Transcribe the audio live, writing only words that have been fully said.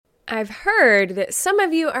I've heard that some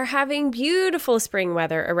of you are having beautiful spring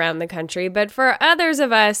weather around the country, but for others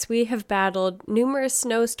of us, we have battled numerous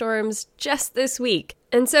snowstorms just this week.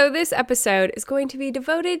 And so this episode is going to be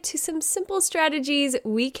devoted to some simple strategies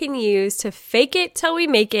we can use to fake it till we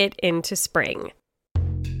make it into spring.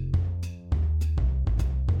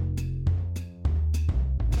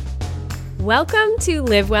 Welcome to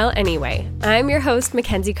Live Well Anyway. I'm your host,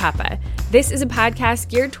 Mackenzie Koppa. This is a podcast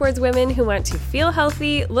geared towards women who want to feel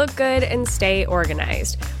healthy, look good, and stay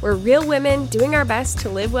organized. We're real women doing our best to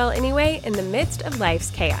live well anyway in the midst of life's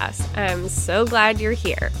chaos. I'm so glad you're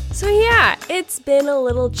here. So yeah, it's been a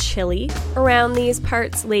little chilly around these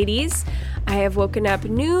parts, ladies. I have woken up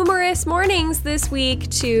numerous mornings this week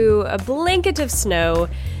to a blanket of snow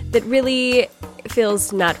that really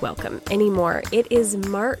feels not welcome anymore. It is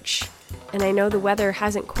March. And I know the weather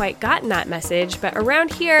hasn't quite gotten that message, but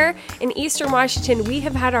around here in Eastern Washington, we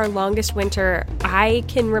have had our longest winter I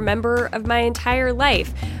can remember of my entire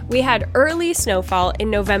life. We had early snowfall in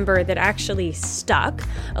November that actually stuck.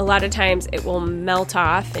 A lot of times it will melt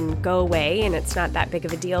off and go away, and it's not that big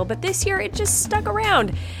of a deal. But this year it just stuck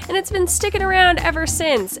around, and it's been sticking around ever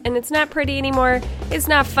since. And it's not pretty anymore. It's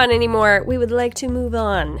not fun anymore. We would like to move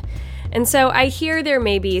on. And so I hear there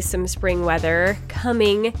may be some spring weather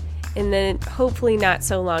coming in the hopefully not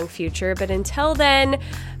so long future. But until then,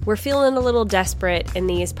 we're feeling a little desperate in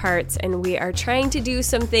these parts, and we are trying to do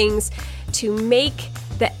some things to make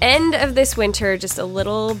the end of this winter just a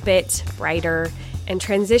little bit brighter and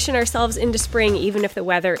transition ourselves into spring even if the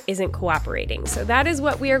weather isn't cooperating. So that is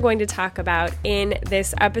what we are going to talk about in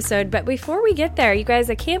this episode. But before we get there, you guys,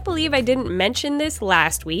 I can't believe I didn't mention this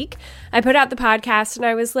last week. I put out the podcast and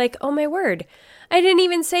I was like, oh my word, I didn't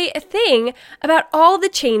even say a thing about all the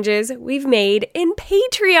changes we've made in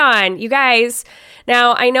Patreon, you guys.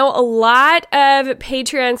 Now, I know a lot of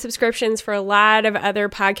Patreon subscriptions for a lot of other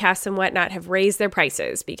podcasts and whatnot have raised their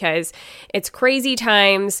prices because it's crazy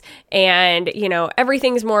times and,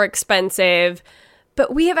 everything's more expensive.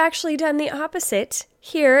 But we have actually done the opposite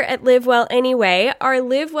here at Live Well Anyway. Our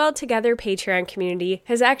Live Well Together Patreon community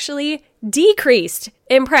has actually decreased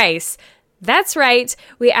in price. That's right,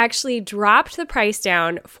 we actually dropped the price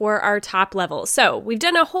down for our top level. So we've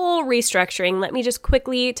done a whole restructuring. Let me just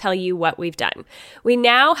quickly tell you what we've done. We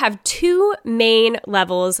now have two main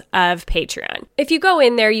levels of Patreon. If you go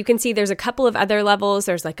in there, you can see there's a couple of other levels.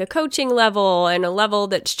 There's like a coaching level and a level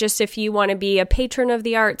that's just if you want to be a patron of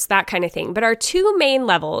the arts, that kind of thing. But our two main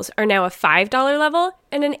levels are now a $5 level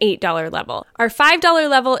and an $8 level. Our $5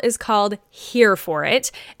 level is called Here For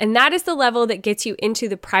It, and that is the level that gets you into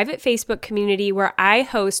the private Facebook community where I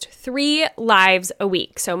host 3 lives a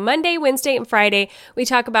week. So Monday, Wednesday, and Friday, we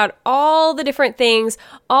talk about all the different things,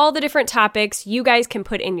 all the different topics. You guys can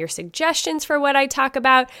put in your suggestions for what I talk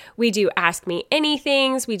about. We do Ask Me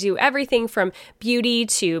Anythings. We do everything from beauty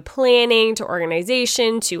to planning to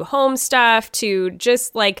organization to home stuff to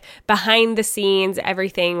just like behind the scenes,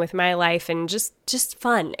 everything with my life and just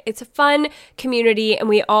fun. It's a fun community and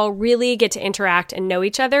we all really get to interact and know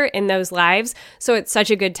each other in those lives. So it's such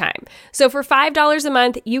a good time. So for $5 a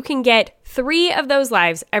month, you can get 3 of those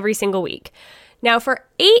lives every single week. Now for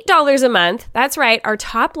 $8 a month, that's right, our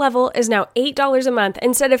top level is now $8 a month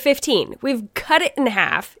instead of $15. We've cut it in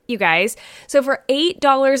half, you guys. So for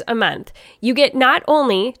 $8 a month, you get not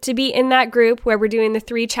only to be in that group where we're doing the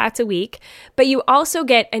 3 chats a week, but you also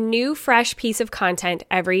get a new fresh piece of content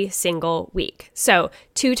every single week. So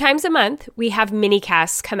 2 times a month, we have mini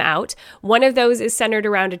casts come out. One of those is centered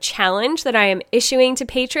around a challenge that I am issuing to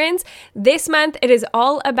patrons. This month, it is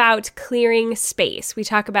all about clearing space. We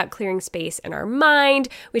talk about clearing space in our mind.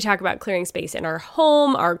 We talk about clearing space in our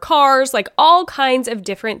home, our cars, like all kinds of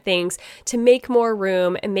different things to make more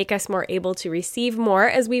room and make us more able to receive more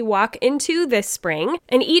as we walk into this spring.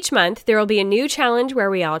 And each month, there will be a new challenge where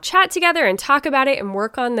we all chat together and talk about it and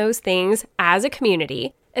work on those things as a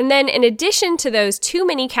community. And then in addition to those 2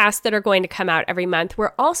 mini casts that are going to come out every month,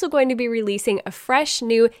 we're also going to be releasing a fresh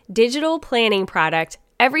new digital planning product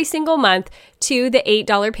every single month to the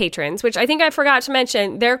 $8 patrons, which I think I forgot to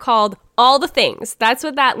mention, they're called All the Things. That's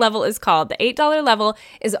what that level is called. The $8 level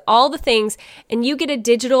is All the Things, and you get a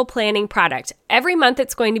digital planning product. Every month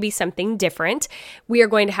it's going to be something different. We are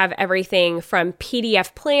going to have everything from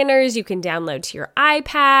PDF planners you can download to your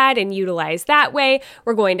iPad and utilize that way.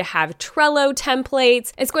 We're going to have Trello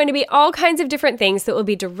templates. It's going to be all kinds of different things that will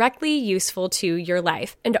be directly useful to your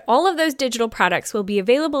life. And all of those digital products will be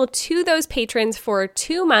available to those patrons for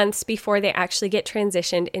 2 months before they actually get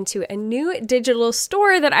transitioned into a new digital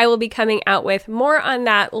store that I will be coming out with. More on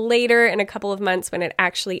that later in a couple of months when it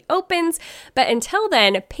actually opens. But until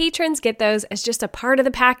then, patrons get those as just a part of the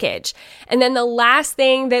package. And then the last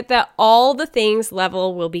thing that the All the Things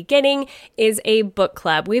level will be getting is a book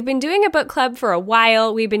club. We've been doing a book club for a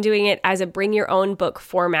while. We've been doing it as a bring your own book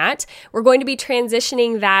format. We're going to be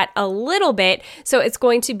transitioning that a little bit. So it's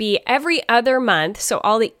going to be every other month. So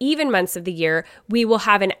all the even months of the year, we will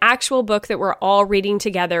have an actual book that we're all reading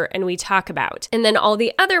together and we talk about. And then all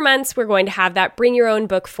the other months, we're going to have that bring your own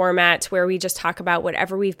book format where we just talk about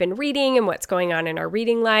whatever we've been reading and what's going on in our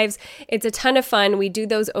reading lives. It's a ton of fun. We do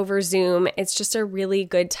those over Zoom. It's just a really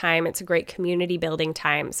good time. It's a great community building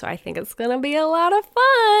time. So I think it's going to be a lot of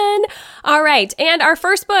fun. All right. And our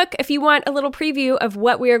first book, if you want a little preview of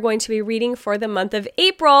what we are going to be reading for the month of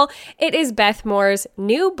April, it is Beth Moore's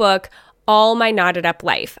new book, All My Knotted Up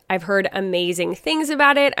Life. I've heard amazing things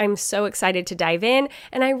about it. I'm so excited to dive in,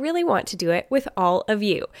 and I really want to do it with all of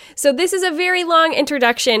you. So this is a very long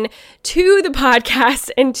introduction to the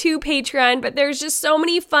podcast and to Patreon, but there's just so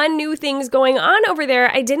many fun new things going on over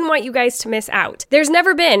there. I didn't want you guys to miss out. There's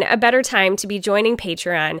never been a better time to be joining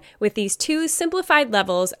Patreon with these two simplified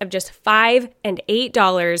levels of just $5 and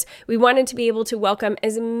 $8. We wanted to be able to welcome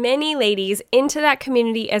as many ladies into that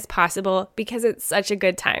community as possible because it's such a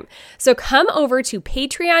good time. So come over to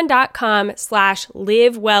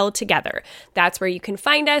patreon.com/livewelltogether. That's where you can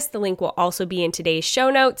find us. The link will also be in today's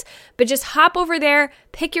show notes. But just hop over there,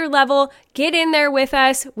 pick your level, get in there with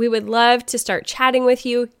us. We would love to start chatting with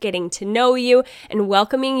you, getting to know you, and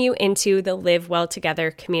welcoming you into the Live Well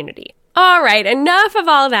Together community. All right, enough of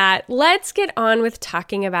all that. Let's get on with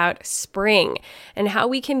talking about spring and how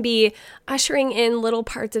we can be ushering in little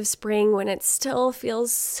parts of spring when it still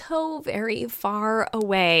feels so very far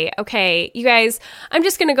away. Okay, you guys, I'm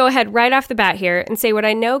just going to go ahead right off the bat here and say what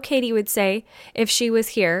I know Katie would say if she was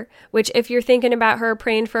here, which if you're thinking about her,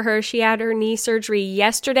 praying for her, she had her knee surgery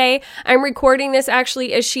yesterday. I'm recording this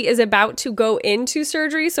actually as she is about to go into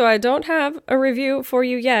surgery, so I don't have a review for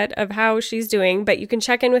you yet of how she's doing, but you can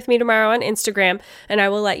check in with me tomorrow on Instagram and I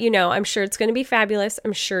will let you know. I'm sure it's going to be fabulous.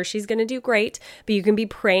 I'm sure she's going to do great, but you can be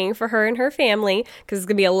praying for her and her family because it's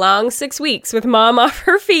going to be a long 6 weeks with mom off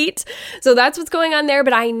her feet. So that's what's going on there.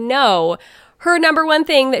 But I know her number one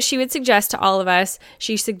thing that she would suggest to all of us,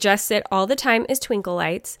 she suggests it all the time, is twinkle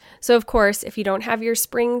lights. So of course, if you don't have your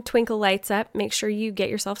spring twinkle lights up, make sure you get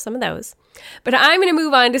yourself some of those. But I'm going to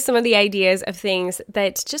move on to some of the ideas of things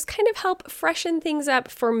that just kind of help freshen things up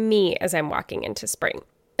for me as I'm walking into spring.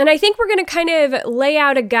 And I think we're going to kind of lay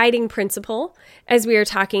out a guiding principle as we are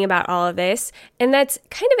talking about all of this. And that's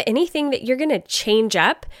kind of anything that you're going to change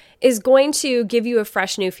up is going to give you a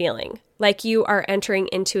fresh new feeling, like you are entering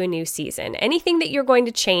into a new season. Anything that you're going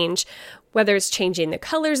to change, whether it's changing the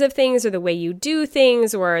colors of things or the way you do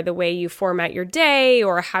things or the way you format your day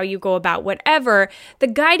or how you go about whatever, the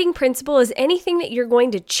guiding principle is anything that you're going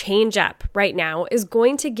to change up right now is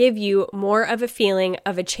going to give you more of a feeling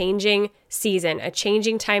of a changing season, a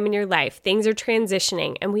changing time in your life. Things are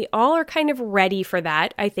transitioning, and we all are kind of ready for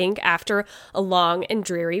that, I think, after a long and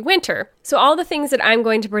dreary winter. So all the things that I'm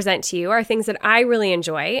going to present to you are things that I really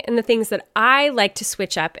enjoy and the things that I like to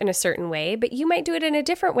switch up in a certain way, but you might do it in a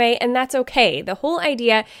different way, and that's okay. The whole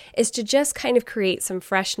idea is to just kind of create some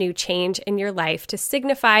fresh new change in your life to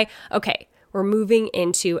signify, okay, we're moving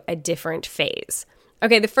into a different phase.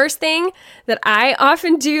 Okay, the first thing that I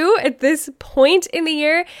often do at this point in the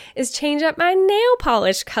year is change up my nail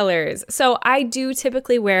polish colors. So I do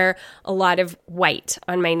typically wear a lot of white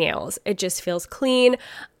on my nails. It just feels clean.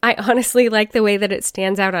 I honestly like the way that it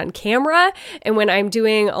stands out on camera. And when I'm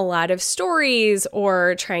doing a lot of stories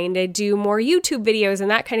or trying to do more YouTube videos and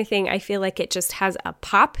that kind of thing, I feel like it just has a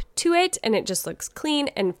pop to it and it just looks clean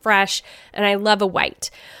and fresh. And I love a white.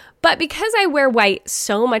 But because I wear white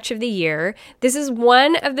so much of the year, this is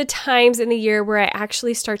one of the times in the year where I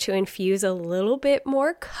actually start to infuse a little bit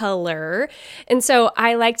more color. And so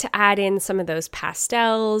I like to add in some of those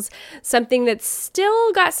pastels, something that's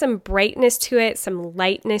still got some brightness to it, some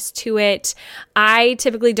lightness to it. I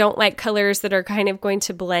typically don't like colors that are kind of going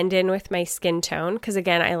to blend in with my skin tone because,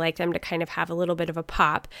 again, I like them to kind of have a little bit of a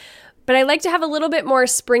pop. But I like to have a little bit more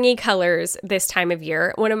springy colors this time of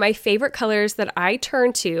year. One of my favorite colors that I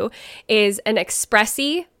turn to is an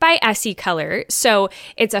Expressi by Essie color. So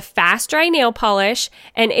it's a fast dry nail polish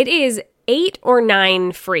and it is 8 or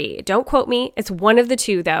 9 free. Don't quote me. It's one of the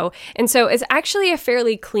two though. And so it's actually a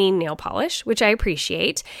fairly clean nail polish, which I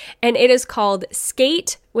appreciate. And it is called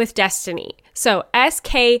Skate with Destiny. So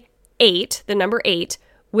SK8, the number 8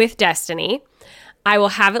 with Destiny. I will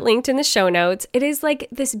have it linked in the show notes. It is like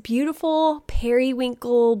this beautiful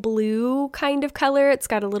periwinkle blue kind of color. It's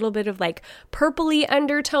got a little bit of like purpley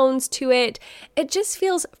undertones to it. It just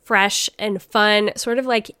feels fresh and fun, sort of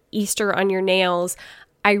like Easter on your nails.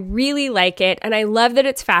 I really like it, and I love that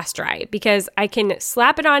it's fast dry because I can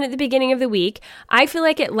slap it on at the beginning of the week. I feel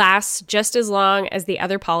like it lasts just as long as the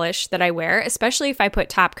other polish that I wear, especially if I put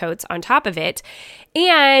top coats on top of it.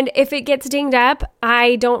 And if it gets dinged up,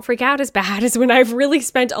 I don't freak out as bad as when I've really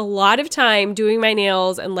spent a lot of time doing my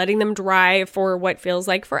nails and letting them dry for what feels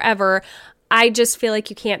like forever. I just feel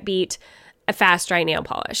like you can't beat a fast dry nail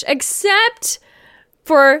polish, except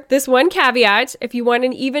for this one caveat. If you want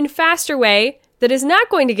an even faster way that is not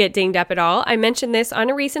going to get dinged up at all, I mentioned this on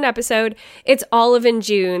a recent episode, it's Olive &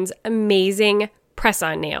 June's amazing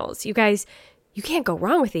press-on nails. You guys, you can't go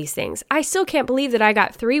wrong with these things. I still can't believe that I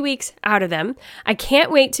got 3 weeks out of them. I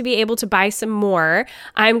can't wait to be able to buy some more.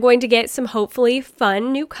 I'm going to get some hopefully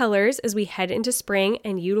fun new colors as we head into spring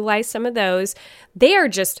and utilize some of those. They are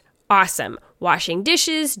just awesome. Washing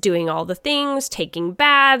dishes, doing all the things, taking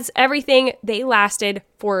baths, everything. They lasted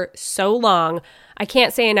for so long. I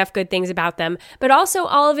can't say enough good things about them. But also,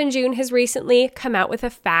 Olive & June has recently come out with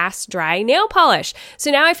a fast dry nail polish.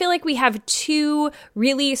 So now I feel like we have two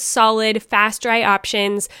really solid fast dry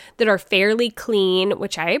options that are fairly clean,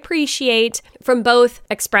 which I appreciate, from both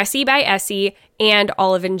Expressi by Essie and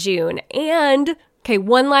Olive & June. And, okay,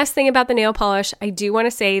 one last thing about the nail polish. I do want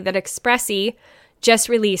to say that Expressi just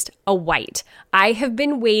released a white. I have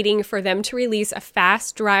been waiting for them to release a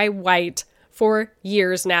fast dry white for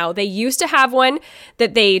years now. They used to have one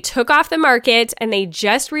that they took off the market and they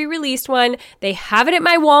just re-released one. They have it at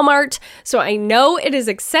my Walmart, so I know it is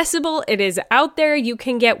accessible. It is out there. You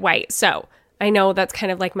can get white. So I know that's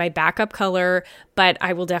kind of like my backup color, but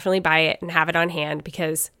I will definitely buy it and have it on hand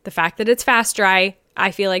because the fact that it's fast dry,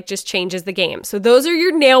 I feel like just changes the game. So those are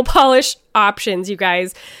your nail polish options, you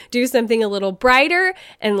guys. Do something a little brighter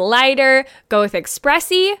and lighter. Go with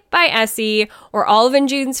Expressi by Essie or Olive &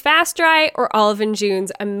 June's Fast Dry or Olive &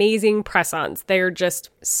 June's amazing press-ons. They're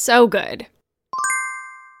just so good.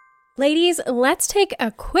 Ladies, let's take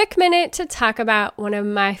a quick minute to talk about one of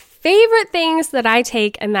my favorite things that I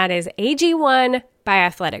take, and that is AG1 by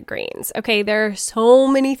Athletic Greens. Okay, there are so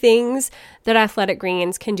many things that Athletic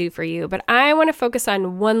Greens can do for you, but I want to focus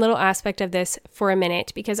on one little aspect of this for a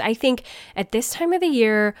minute because I think at this time of the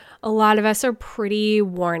year, a lot of us are pretty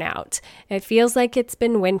worn out. It feels like it's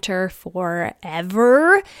been winter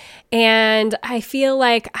forever, and I feel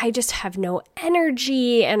like I just have no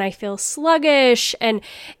energy and I feel sluggish, and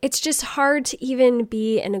it's just hard to even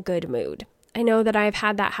be in a good mood. I know that I've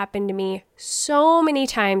had that happen to me so many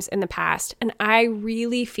times in the past, and I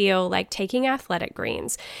really feel like taking Athletic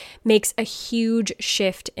Greens makes a huge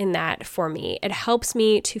shift in that for me. It helps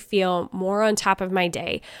me to feel more on top of my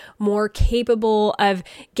day, more capable of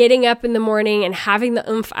getting up in the morning and having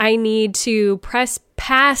the oomph I need to press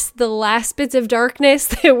past the last bits of darkness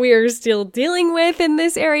that we are still dealing with in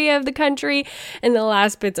this area of the country and the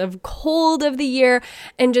last bits of cold of the year,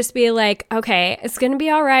 and just be like, okay, it's going to be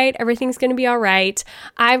all right. Everything's going to be all right.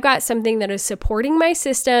 I've got something that is supporting my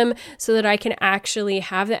system so that I can actually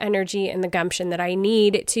have the energy and the gumption that I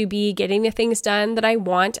need to be getting the things done that I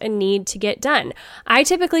want and need to get done. I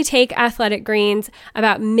typically take Athletic Greens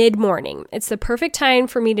about mid-morning. It's the perfect time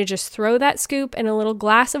for me to just throw that scoop in a little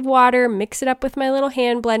glass of water, mix it up with my little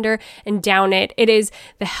hand blender, and down it. It is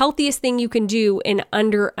the healthiest thing you can do in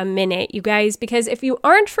under a minute, you guys, because if you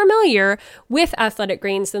aren't familiar with Athletic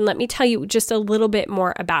Greens, then let me tell you just a little bit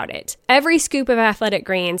more about it. Every scoop of Athletic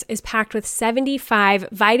Greens is packed with 75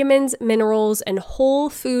 vitamins, minerals, and whole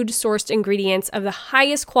food sourced ingredients of the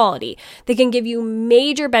highest quality that can give you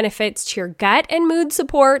major benefits to your gut and mood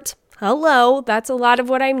support. Hello, that's a lot of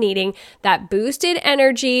what I'm needing. That boosted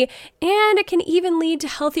energy, and it can even lead to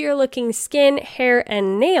healthier looking skin, hair,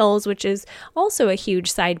 and nails, which is also a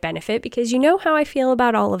huge side benefit because you know how I feel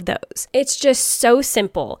about all of those. It's just so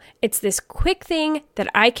simple. It's this quick thing that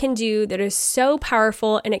I can do that is so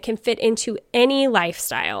powerful, and it can fit into any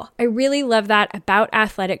lifestyle. I really love that about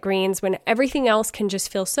Athletic Greens. When everything else can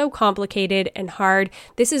just feel so complicated and hard,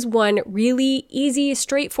 this is one really easy,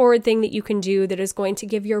 straightforward thing that you can do that is going to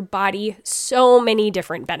give your body so many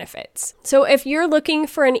different benefits. So if you're looking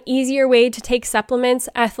for an easier way to take supplements,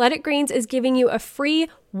 Athletic Greens is giving you a free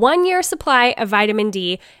 1-year supply of vitamin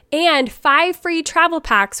D and 5 free travel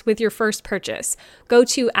packs with your first purchase. Go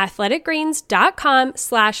to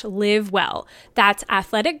athleticgreens.com/livewell. That's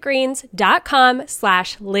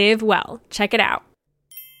athleticgreens.com/livewell. Check it out.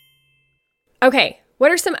 Okay, what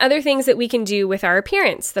are some other things that we can do with our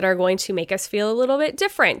appearance that are going to make us feel a little bit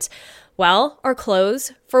different? Well, our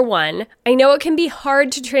clothes, for one. I know it can be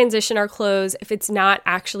hard to transition our clothes if it's not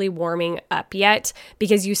actually warming up yet,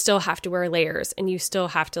 because you still have to wear layers and you still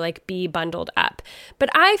have to be bundled up.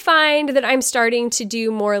 But I find that I'm starting to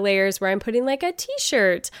do more layers where I'm putting a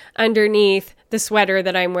t-shirt underneath the sweater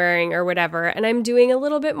that I'm wearing or whatever. And I'm doing a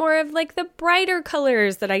little bit more of the brighter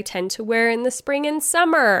colors that I tend to wear in the spring and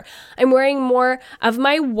summer. I'm wearing more of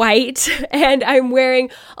my white and I'm wearing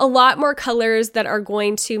a lot more colors that are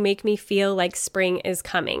going to make me feel like spring is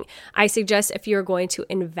coming. I suggest if you're going to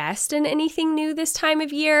invest in anything new this time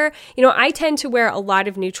of year, I tend to wear a lot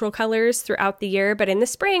of neutral colors throughout the year, but in the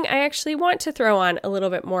spring, I actually want to throw on a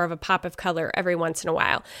little bit more of a pop of color every once in a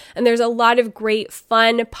while. And there's a lot of great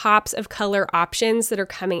fun pops of color options that are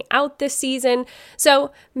coming out this season.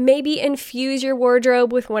 So maybe infuse your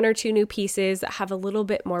wardrobe with one or two new pieces that have a little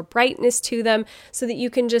bit more brightness to them so that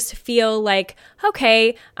you can just feel like,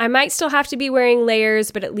 okay, I might still have to be wearing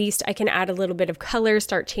layers, but at least I can add a little bit of color,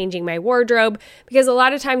 start changing my wardrobe. Because a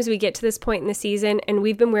lot of times we get to this point in the season and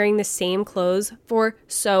we've been wearing the same clothes for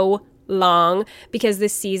so long because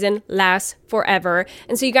this season lasts forever.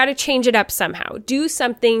 And so you got to change it up somehow. Do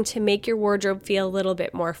something to make your wardrobe feel a little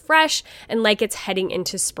bit more fresh and like it's heading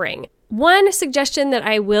into spring. One suggestion that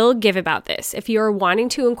I will give about this, if you're wanting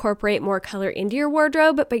to incorporate more color into your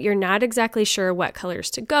wardrobe, but you're not exactly sure what colors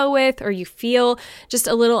to go with, or you feel just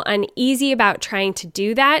a little uneasy about trying to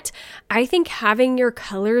do that, I think having your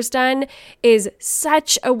colors done is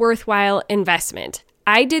such a worthwhile investment.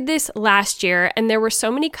 I did this last year and there were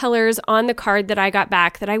so many colors on the card that I got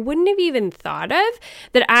back that I wouldn't have even thought of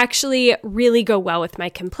that actually really go well with my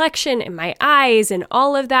complexion and my eyes and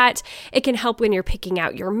all of that. It can help when you're picking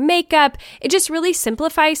out your makeup. It just really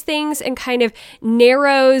simplifies things and kind of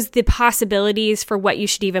narrows the possibilities for what you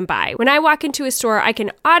should even buy. When I walk into a store, I can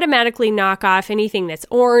automatically knock off anything that's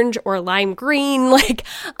orange or lime green.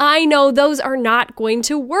 I know those are not going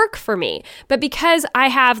to work for me. But because I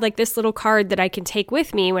have this little card that I can take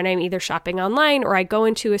with me when I'm either shopping online or I go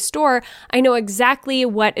into a store, I know exactly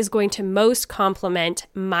what is going to most complement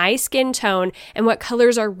my skin tone and what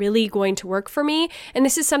colors are really going to work for me. And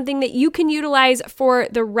this is something that you can utilize for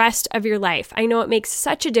the rest of your life. I know it makes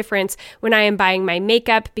such a difference when I am buying my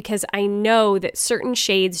makeup because I know that certain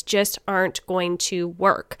shades just aren't going to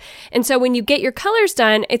work. And so when you get your colors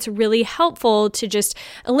done, it's really helpful to just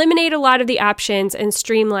eliminate a lot of the options and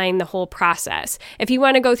streamline the whole process. If you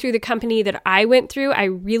want to go through the company that I went through, I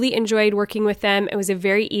really enjoyed working with them. It was a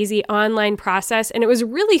very easy online process and it was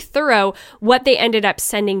really thorough what they ended up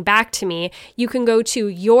sending back to me. You can go to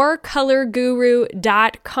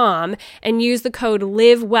yourcolorguru.com and use the code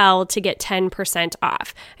LIVEWELL to get 10%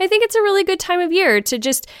 off. I think it's a really good time of year to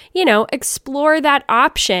just, explore that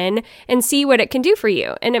option and see what it can do for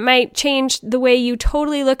you. And it might change the way you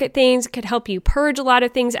totally look at things. It could help you purge a lot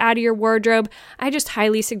of things out of your wardrobe. I just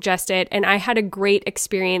highly suggest it. And I had a great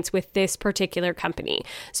experience with this particular company.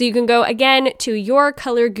 So you can go again to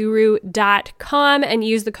yourcolorguru.com and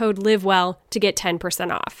use the code LIVEWELL to get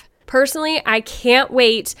 10% off. Personally, I can't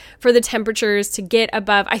wait for the temperatures to get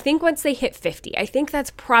above, I think once they hit 50, I think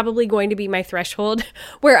that's probably going to be my threshold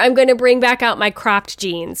where I'm going to bring back out my cropped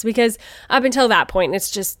jeans because up until that point, it's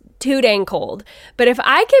just too dang cold. But if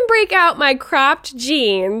I can break out my cropped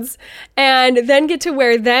jeans and then get to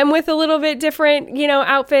wear them with a little bit different,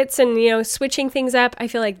 outfits and, switching things up, I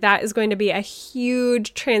feel like that is going to be a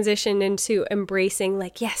huge transition into embracing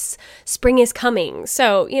yes, spring is coming.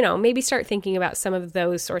 So, maybe start thinking about some of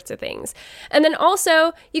those sorts of things. And then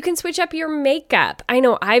also you can switch up your makeup. I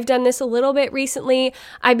know I've done this a little bit recently.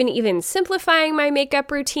 I've been even simplifying my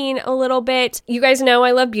makeup routine a little bit. You guys know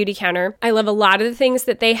I love Beautycounter. I love a lot of the things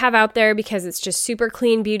that they have out there because it's just super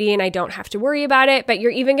clean beauty and I don't have to worry about it. But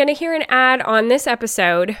you're even going to hear an ad on this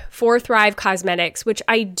episode for Thrive Cosmetics, which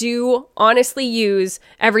I do honestly use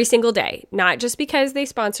every single day, not just because they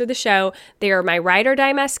sponsor the show. They are my ride or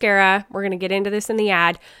die mascara. We're going to get into this in the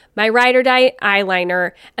ad. My ride or die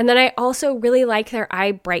eyeliner, and then I also really like their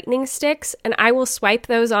eye brightening sticks, and I will swipe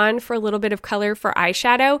those on for a little bit of color for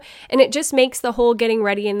eyeshadow, and it just makes the whole getting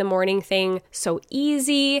ready in the morning thing so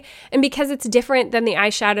easy. And because it's different than the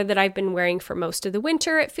eyeshadow that I've been wearing for most of the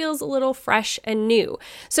winter, it feels a little fresh and new.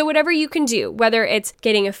 So whatever you can do, whether it's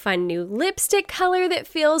getting a fun new lipstick color that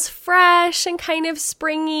feels fresh and kind of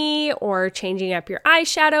springy, or changing up your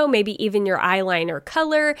eyeshadow, maybe even your eyeliner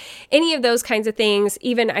color, any of those kinds of things,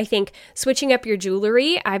 even I think switching up your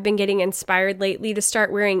jewelry. I've been getting inspired lately to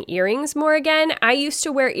start wearing earrings more again. I used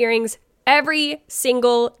to wear earrings every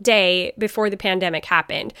single day before the pandemic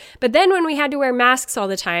happened. But then when we had to wear masks all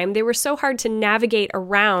the time, they were so hard to navigate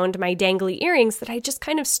around my dangly earrings that I just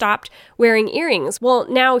kind of stopped wearing earrings. Well,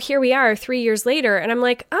 now here we are 3 years later, and I'm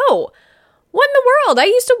like, oh, What in the world? I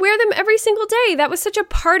used to wear them every single day. That was such a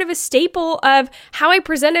part of a staple of how I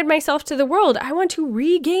presented myself to the world. I want to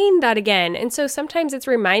regain that again. And so sometimes it's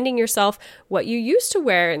reminding yourself what you used to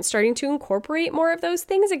wear and starting to incorporate more of those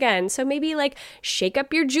things again. So maybe like shake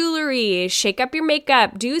up your jewelry, shake up your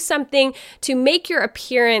makeup, do something to make your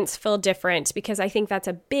appearance feel different, because I think that's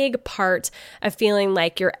a big part of feeling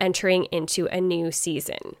like you're entering into a new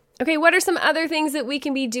season. Okay, what are some other things that we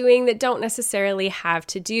can be doing that don't necessarily have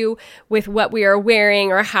to do with what we are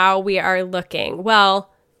wearing or how we are looking?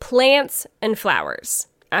 Well, plants and flowers.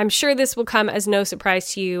 I'm sure this will come as no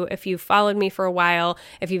surprise to you if you've followed me for a while,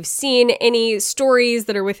 if you've seen any stories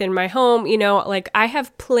that are within my home. Like I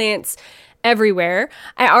have plants everywhere.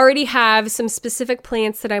 I already have some specific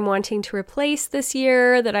plants that I'm wanting to replace this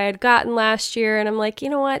year that I had gotten last year. And I'm like, you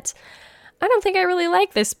know what? I don't think I really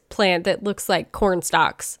like this plant that looks like corn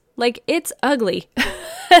stalks. Like, it's ugly.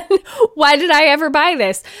 Why did I ever buy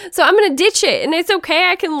this? So I'm going to ditch it, and it's okay.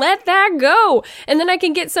 I can let that go. And then I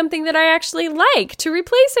can get something that I actually like to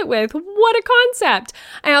replace it with. What a concept.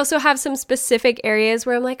 I also have some specific areas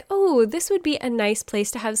where I'm like, oh, this would be a nice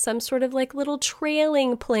place to have some sort of like little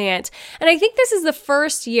trailing plant. And I think this is the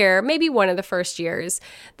first year, maybe one of the first years,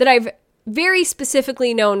 that I've very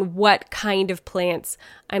specifically known what kind of plants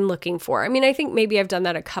I'm looking for. I mean, I think maybe I've done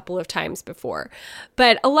that a couple of times before,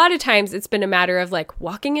 but a lot of times it's been a matter of like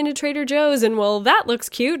walking into Trader Joe's and, well, that looks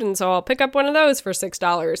cute, and so I'll pick up one of those for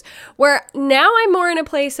 $6. Where now I'm more in a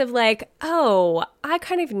place of like, oh, I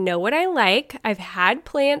kind of know what I like. I've had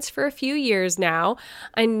plants for a few years now.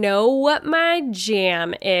 I know what my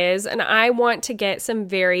jam is, and I want to get some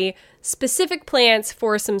very specific plants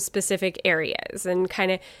for some specific areas and kind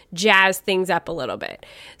of jazz things up a little bit.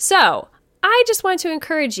 So I just want to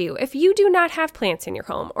encourage you, if you do not have plants in your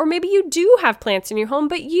home, or maybe you do have plants in your home,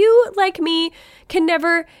 but you, like me, can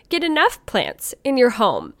never get enough plants in your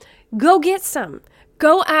home, go get some.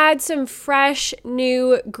 Go add some fresh,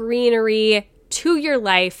 new greenery to your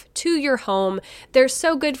life, to your home. They're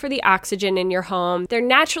so good for the oxygen in your home. They're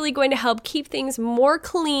naturally going to help keep things more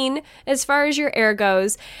clean as far as your air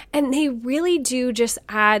goes. And they really do just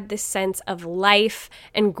add this sense of life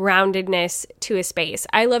and groundedness to a space.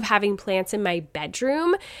 I love having plants in my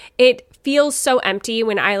bedroom. It feels so empty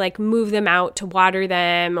when I like move them out to water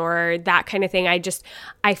them or that kind of thing.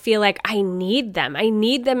 I feel like I need them. I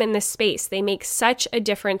need them in this space. They make such a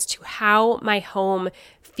difference to how my home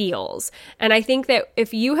feels. And I think that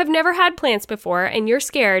if you have never had plants before and you're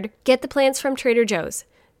scared, get the plants from Trader Joe's.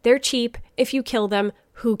 They're cheap. If you kill them,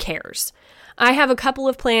 who cares? I have a couple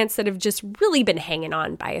of plants that have just really been hanging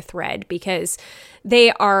on by a thread because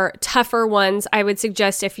they are tougher ones. I would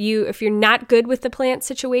suggest if you're not good with the plant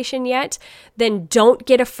situation yet, then don't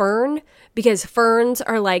get a fern, because ferns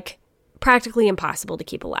are like practically impossible to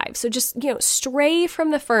keep alive. So just, stray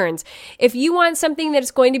from the ferns. If you want something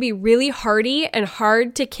that's going to be really hardy and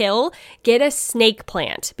hard to kill, get a snake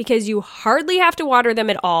plant, because you hardly have to water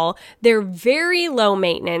them at all. They're very low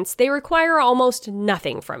maintenance. They require almost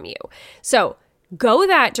nothing from you. So go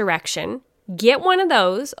that direction. Get one of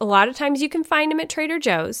those. A lot of times you can find them at Trader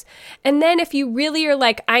Joe's. And then if you really are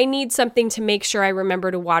like, I need something to make sure I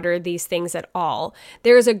remember to water these things at all,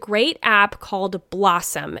 there's a great app called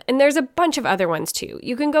Blossom. And there's a bunch of other ones too.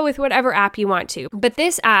 You can go with whatever app you want to. But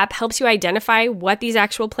this app helps you identify what these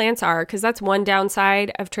actual plants are, because that's one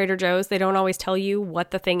downside of Trader Joe's. They don't always tell you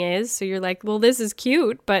what the thing is. So you're like, well, this is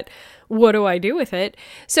cute, but what do I do with it?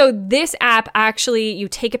 So this app actually, you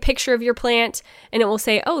take a picture of your plant and it will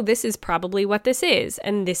say, oh, this is probably what this is,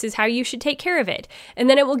 and this is how you should take care of it. And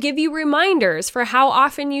then it will give you reminders for how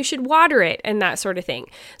often you should water it and that sort of thing.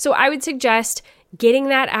 So I would suggest getting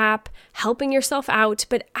that app, helping yourself out,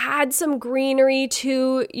 but add some greenery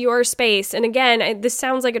to your space. And again, this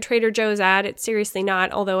sounds like a Trader Joe's ad. It's seriously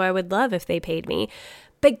not, although I would love if they paid me.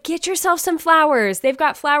 But get yourself some flowers. They've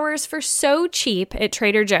got flowers for so cheap at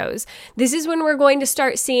Trader Joe's. This is when we're going to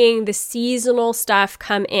start seeing the seasonal stuff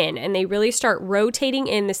come in, and they really start rotating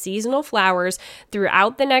in the seasonal flowers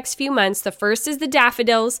throughout the next few months. The first is the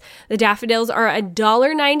daffodils. The daffodils are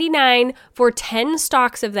 $1.99 for 10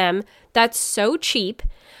 stalks of them. That's so cheap.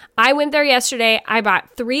 I went there yesterday. I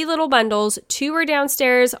bought 3 little bundles. 2 were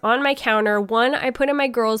downstairs on my counter. 1 I put in my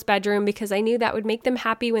girls' bedroom because I knew that would make them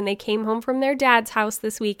happy when they came home from their dad's house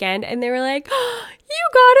this weekend. And they were like, oh, you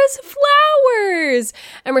got us flowers.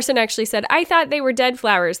 Emerson actually said, I thought they were dead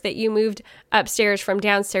flowers that you moved upstairs from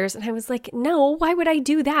downstairs. And I was like, no, why would I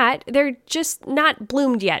do that? They're just not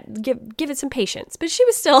bloomed yet. Give it some patience. But she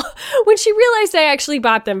was still, when she realized I actually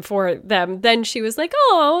bought them for them, then she was like,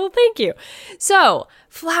 oh, thank you. So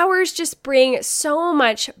flowers just bring so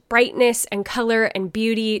much brightness and color and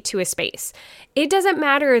beauty to a space. It doesn't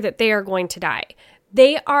matter that they are going to die.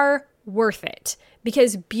 They are worth it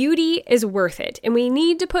because beauty is worth it, and we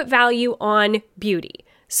need to put value on beauty.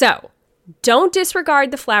 So don't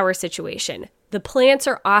disregard the flower situation. The plants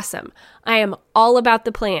are awesome. I am all about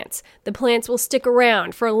the plants. The plants will stick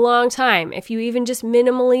around for a long time if you even just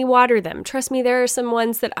minimally water them. Trust me, there are some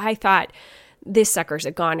ones that I thought, this sucker's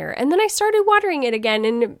a goner. And then I started watering it again,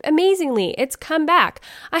 and amazingly, it's come back.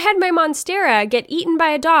 I had my Monstera get eaten by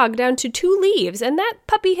a dog down to 2 leaves, and that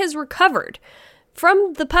puppy has recovered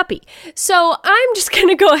from the puppy. So I'm just going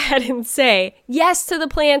to go ahead and say yes to the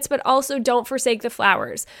plants, but also don't forsake the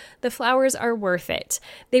flowers. The flowers are worth it.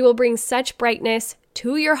 They will bring such brightness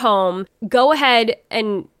to your home. Go ahead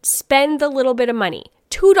and spend the little bit of money,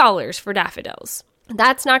 $2 for daffodils.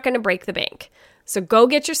 That's not going to break the bank. So go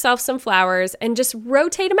get yourself some flowers and just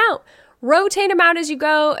rotate them out. Rotate them out as you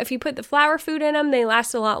go. If you put the flower food in them, they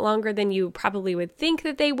last a lot longer than you probably would think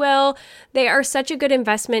that they will. They are such a good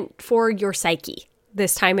investment for your psyche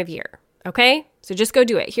this time of year. Okay? So just go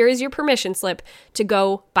do it. Here is your permission slip to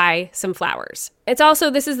go buy some flowers. It's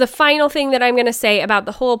also, this is the final thing that I'm going to say about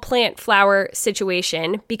the whole plant flower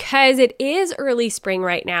situation, because it is early spring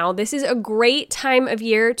right now. This is a great time of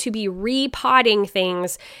year to be repotting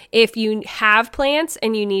things. If you have plants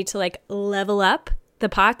and you need to like level up the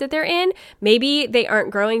pot that they're in, maybe they aren't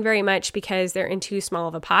growing very much because they're in too small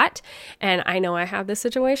of a pot. And I know I have this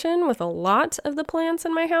situation with a lot of the plants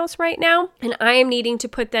in my house right now, and I am needing to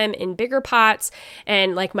put them in bigger pots.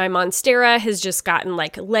 And like my Monstera has just gotten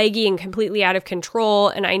like leggy and completely out of control,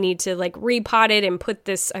 and I need to like repot it and put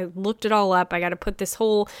this, I looked it all up, I got to put this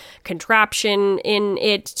whole contraption in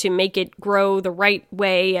it to make it grow the right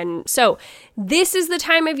way. And so this is the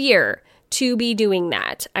time of year to be doing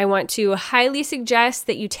that. I want to highly suggest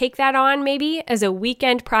that you take that on maybe as a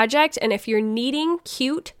weekend project. And if you're needing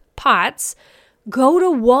cute pots, go to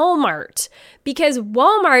Walmart, because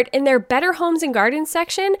Walmart in their Better Homes and Gardens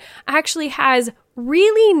section actually has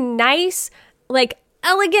really nice, like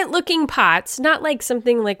elegant looking pots, not like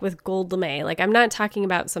something like with gold lame. Like I'm not talking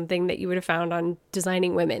about something that you would have found on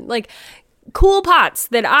Designing Women, like cool pots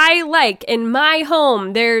that I like in my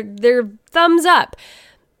home. They're thumbs up.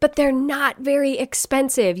 But they're not very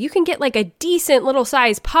expensive. You can get like a decent little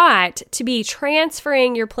size pot to be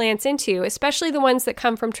transferring your plants into, especially the ones that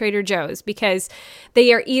come from Trader Joe's, because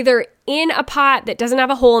they are either in a pot that doesn't have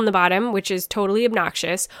a hole in the bottom, which is totally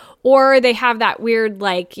obnoxious, or they have that weird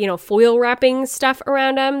like, foil wrapping stuff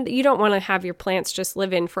around them that you don't want to have your plants just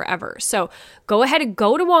live in forever. So go ahead and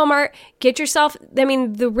go to Walmart, get yourself,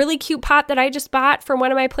 the really cute pot that I just bought for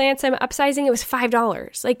one of my plants, I'm upsizing, it was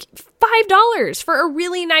 $5. Like $5 for a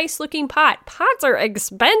really nice looking pot. Pots are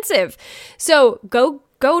expensive. So go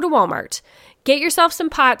to Walmart, get yourself some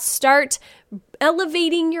pots, start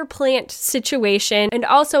elevating your plant situation and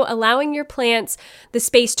also allowing your plants the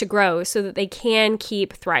space to grow so that they can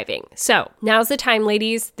keep thriving. So now's the time,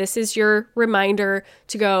 ladies. This is your reminder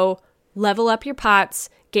to go level up your pots,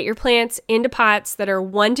 get your plants into pots that are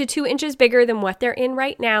 1 to 2 inches bigger than what they're in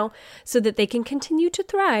right now so that they can continue to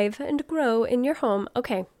thrive and grow in your home.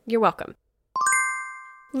 Okay, you're welcome.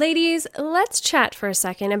 Ladies, let's chat for a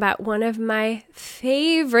second about one of my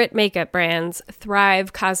favorite makeup brands,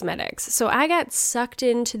 Thrive Causemetics. So I got sucked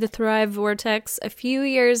into the Thrive vortex a few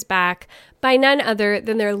years back by none other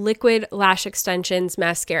than their Liquid Lash Extensions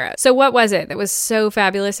mascara. So what was it that was so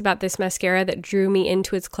fabulous about this mascara that drew me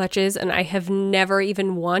into its clutches and I have never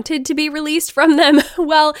even wanted to be released from them?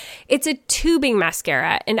 Well, it's a tubing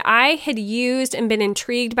mascara, and I had used and been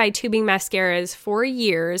intrigued by tubing mascaras for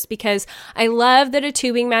years because I love that a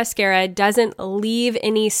tubing mascara doesn't leave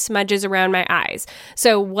any smudges around my eyes.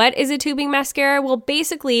 So what is a tubing mascara? Well,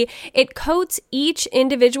 basically it coats each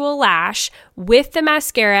individual lash with the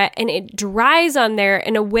mascara and it dries on there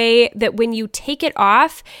in a way that when you take it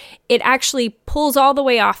off, it actually pulls all the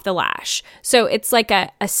way off the lash. So it's like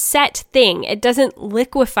a set thing. It doesn't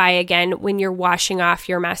liquefy again when you're washing off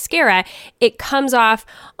your mascara. It comes off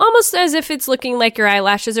almost as if it's looking like your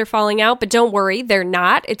eyelashes are falling out, but don't worry, they're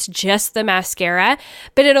not. It's just the mascara,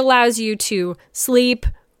 but it allows you to sleep,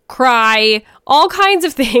 cry, all kinds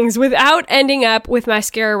of things without ending up with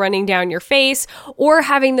mascara running down your face or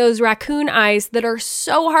having those raccoon eyes that are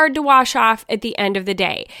so hard to wash off at the end of the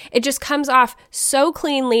day. It just comes off so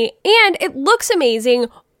cleanly and it looks amazing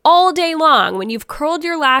all day long. When you've curled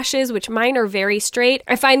your lashes, which mine are very straight,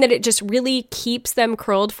 I find that it just really keeps them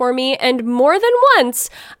curled for me. And more than once,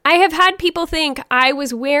 I have had people think I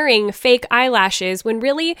was wearing fake eyelashes when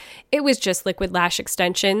really it was just liquid lash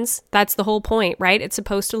extensions. That's the whole point, right? It's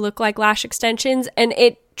supposed to look like lash extensions, and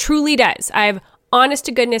it truly does. I've honest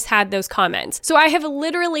to goodness had those comments. So I have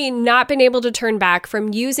literally not been able to turn back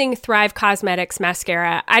from using Thrive Causemetics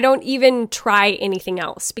mascara. I don't even try anything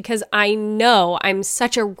else because I know I'm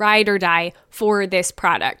such a ride or die for this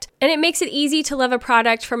product. And it makes it easy to love a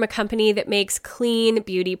product from a company that makes clean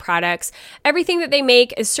beauty products. Everything that they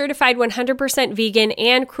make is certified 100% vegan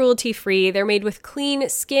and cruelty-free. They're made with clean,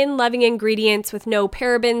 skin-loving ingredients with no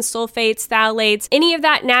parabens, sulfates, phthalates, any of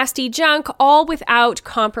that nasty junk, all without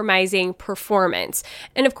compromising performance.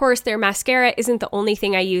 And of course, their mascara isn't the only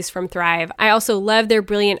thing I use from Thrive. I also love their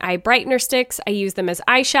Brilliant Eye Brightener Sticks. I use them as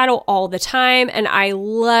eyeshadow all the time, and I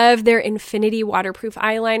love their Infinity Waterproof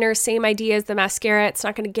Eyeliner. Same idea as the mascara. It's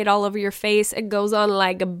not going to get all over your face. It goes on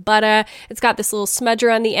like butter. It's got this little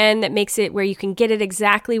smudger on the end that makes it where you can get it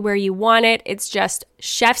exactly where you want it. It's just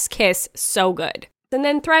chef's kiss, so good. And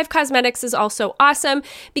then Thrive Causemetics is also awesome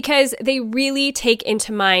because they really take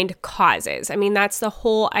into mind causes. I mean, that's the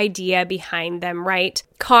whole idea behind them, right?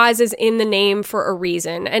 Cause is in the name for a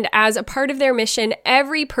reason. And as a part of their mission,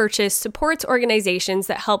 every purchase supports organizations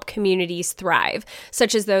that help communities thrive,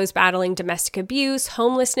 such as those battling domestic abuse,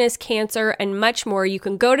 homelessness, cancer, and much more. You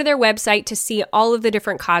can go to their website to see all of the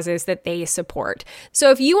different causes that they support.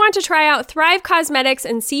 So if you want to try out Thrive Causemetics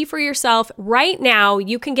and see for yourself right now,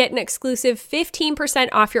 you can get an exclusive 15%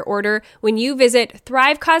 off your order when you visit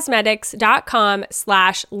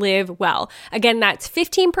thrivecausemetics.com/livewell. Again, that's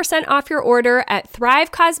 15% off your order at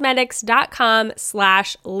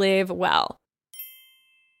thrivecausemetics.com/livewell.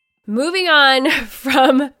 Moving on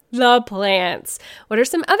from the plants, what are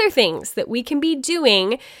some other things that we can be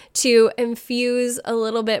doing to infuse a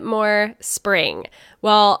little bit more spring?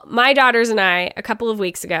 Well, my daughters and I, a couple of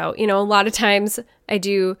weeks ago, a lot of times I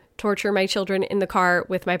do torture my children in the car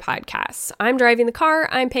with my podcasts. I'm driving the car,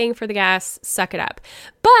 I'm paying for the gas, suck it up.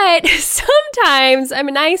 But sometimes I'm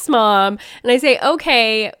a nice mom and I say,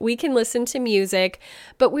 okay, we can listen to music,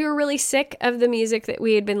 but we were really sick of the music that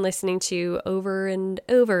we had been listening to over and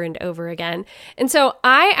over and over again. And so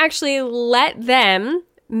I actually let them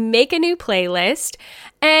make a new playlist,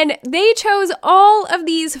 and they chose all of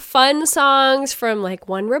these fun songs from like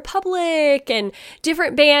One Republic and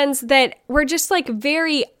different bands that were just like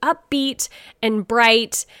very upbeat and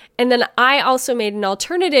bright. And then I also made an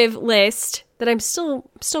alternative list that I'm still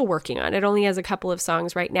working on. It only has a couple of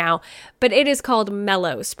songs right now, but it is called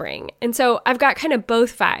Mellow Spring. And so I've got kind of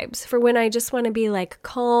both vibes for when I just want to be like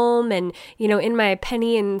calm and, in my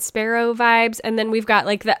Penny and Sparrow vibes. And then we've got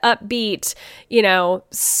like the upbeat,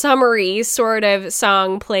 summery sort of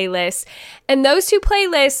song playlists. And those two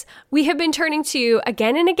playlists we have been turning to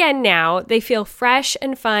again and again now. They feel fresh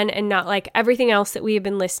and fun and not like everything else that we have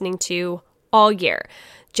been listening to all year.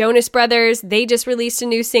 Jonas Brothers, they just released a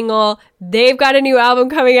new single. They've got a new album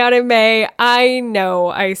coming out in May. I know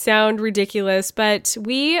I sound ridiculous, but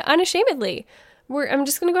we unashamedly, I'm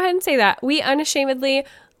just going to go ahead and say that. We unashamedly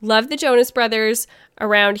love the Jonas Brothers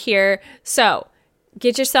around here. So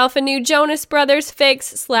get yourself a new Jonas Brothers fix,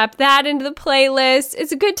 slap that into the playlist.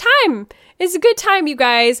 It's a good time. It's a good time, you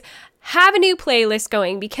guys. Have a new playlist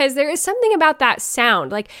going because there is something about that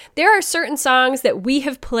sound. Like there are certain songs that we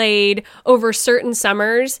have played over certain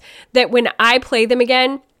summers that when I play them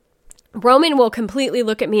again, Roman will completely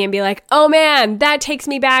look at me and be like, oh man, that takes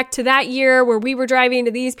me back to that year where we were driving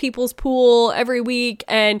to these people's pool every week.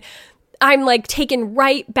 And I'm like taken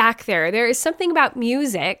right back there. There is something about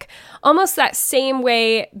music, almost that same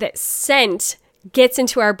way that scent gets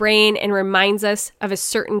into our brain and reminds us of a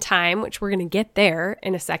certain time, which we're going to get there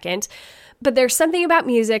in a second. But there's something about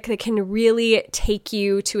music that can really take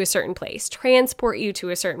you to a certain place, transport you to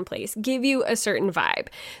a certain place, give you a certain vibe.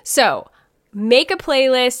 So make a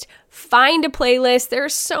playlist, find a playlist. There are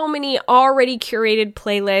so many already curated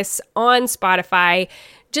playlists on Spotify.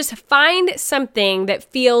 Just find something that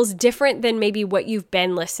feels different than maybe what you've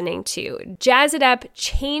been listening to. Jazz it up,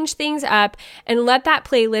 change things up, and let that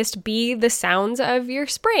playlist be the sounds of your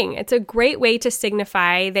spring. It's a great way to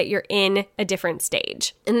signify that you're in a different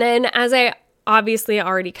stage. And then, as I obviously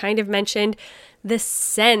already kind of mentioned, the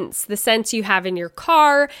scents you have in your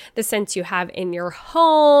car, the scents you have in your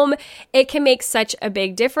home. It can make such a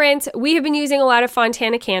big difference. We have been using a lot of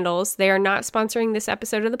Fontana candles. They are not sponsoring this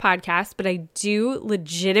episode of the podcast, but I do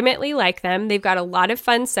legitimately like them. They've got a lot of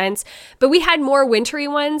fun scents, but we had more wintry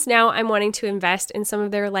ones. Now I'm wanting to invest in some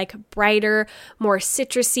of their like brighter, more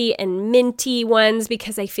citrusy and minty ones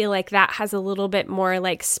because I feel like that has a little bit more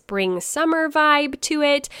like spring summer vibe to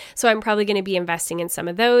it. So I'm probably going to be investing in some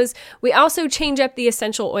of those. We also change up the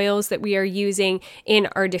essential oils that we are using in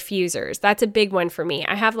our diffusers. That's a big one for me.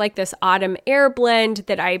 I have like this autumn air blend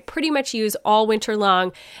that I pretty much use all winter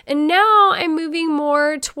long. And now I'm moving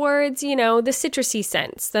more towards, the citrusy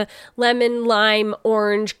scents, the lemon, lime,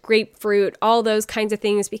 orange, grapefruit, all those kinds of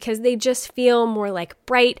things because they just feel more like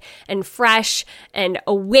bright and fresh and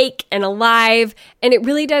awake and alive. And it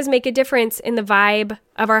really does make a difference in the vibe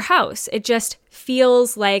of our house. It just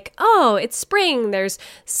feels like, oh, it's spring. There's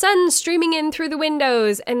sun streaming in through the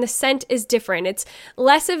windows and the scent is different. It's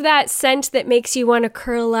less of that scent that makes you want to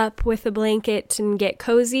curl up with a blanket and get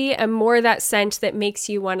cozy and more that scent that makes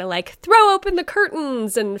you want to like throw open the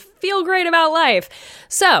curtains and feel great about life.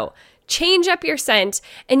 So change up your scent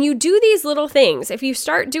and you do these little things. If you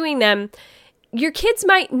start doing them, your kids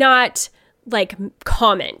might not like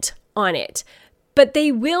comment on it, but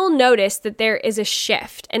they will notice that there is a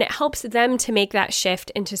shift and it helps them to make that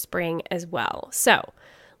shift into spring as well. So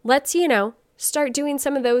let's, start doing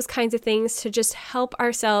some of those kinds of things to just help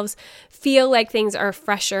ourselves feel like things are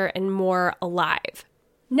fresher and more alive.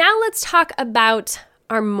 Now let's talk about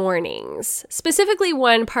our mornings, specifically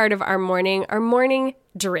one part of our morning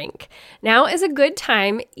drink. Now is a good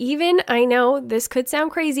time, I know this could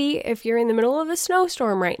sound crazy if you're in the middle of a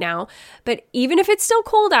snowstorm right now, but even if it's still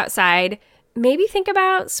cold outside, maybe think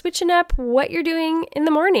about switching up what you're doing in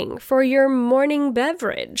the morning for your morning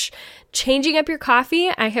beverage. Changing up your coffee.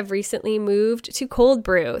 I have recently moved to cold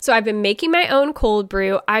brew. So I've been making my own cold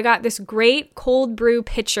brew. I got this great cold brew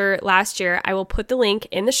pitcher last year. I will put the link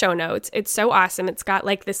in the show notes. It's so awesome. It's got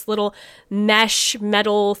like this little mesh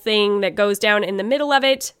metal thing that goes down in the middle of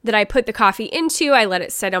it that I put the coffee into. I let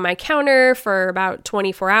it sit on my counter for about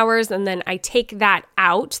 24 hours and then I take that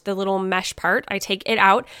out, the little mesh part. I take it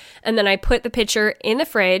out and then I put the pitcher in the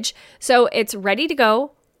fridge. So it's ready to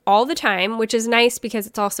go all the time, which is nice because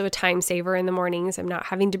it's also a time saver in the mornings. I'm not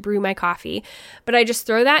having to brew my coffee, but I just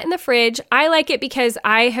throw that in the fridge. I like it because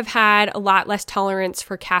I have had a lot less tolerance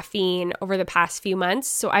for caffeine over the past few months.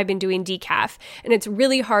 So I've been doing decaf and it's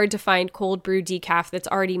really hard to find cold brew decaf that's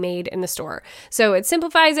already made in the store. So it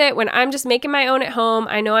simplifies it when I'm just making my own at home.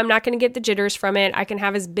 I know I'm not going to get the jitters from it. I can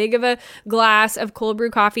have as big of a glass of cold brew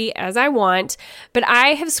coffee as I want, but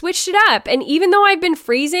I have switched it up. And even though I've been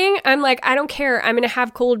freezing, I'm like, I don't care. I'm going to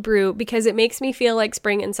have cold brew because it makes me feel like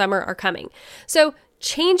spring and summer are coming. So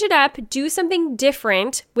change it up, do something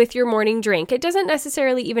different with your morning drink. It doesn't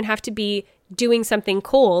necessarily even have to be doing something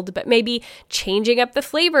cold, but maybe changing up the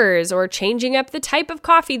flavors or changing up the type of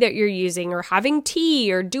coffee that you're using or having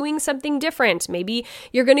tea or doing something different. Maybe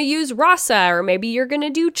you're going to use rasa or maybe you're going to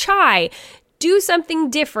do chai. Do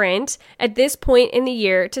something different at this point in the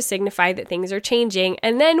year to signify that things are changing.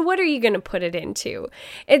 And then what are you going to put it into?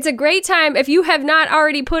 It's a great time if you have not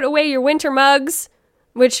already put away your winter mugs,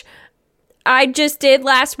 which I just did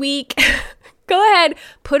last week. Go ahead,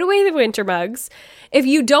 put away the winter mugs. If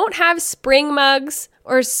you don't have spring mugs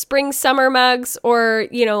or spring summer mugs or,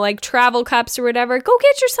 like travel cups or whatever, go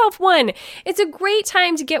get yourself one. It's a great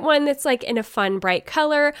time to get one that's like in a fun, bright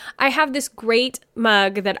color. I have this great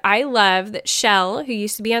mug that I love that Shell, who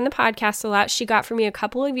used to be on the podcast a lot, she got for me a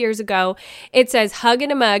couple of years ago. It says hug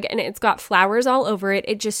in a mug and it's got flowers all over it.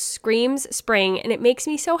 It just screams spring and it makes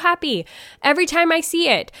me so happy every time I see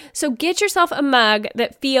it. So get yourself a mug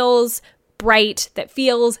that feels bright, that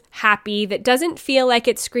feels happy, that doesn't feel like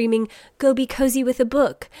it's screaming, go be cozy with a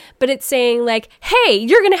book, but it's saying like, hey,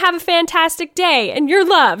 you're going to have a fantastic day and you're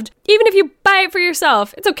loved. Even if you buy it for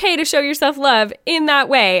yourself, it's okay to show yourself love in that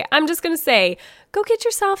way. I'm just going to say, go get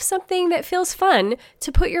yourself something that feels fun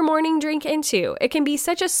to put your morning drink into. It can be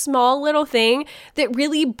such a small little thing that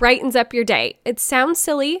really brightens up your day. It sounds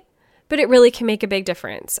silly, but it really can make a big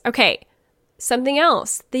difference. Okay. Something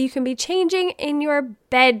else that you can be changing in your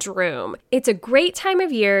bedroom. It's a great time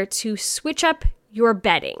of year to switch up your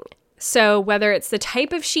bedding. So whether it's the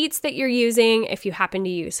type of sheets that you're using, if you happen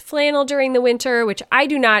to use flannel during the winter, which I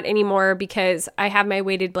do not anymore because I have my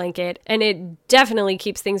weighted blanket and it definitely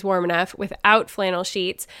keeps things warm enough without flannel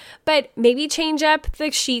sheets, but maybe change up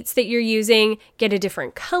the sheets that you're using, get a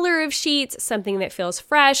different color of sheets, something that feels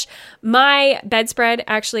fresh. My bedspread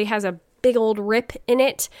actually has a big old rip in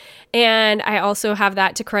it. And I also have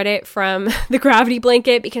that to credit from the gravity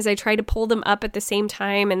blanket because I tried to pull them up at the same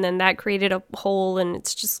time and then that created a hole and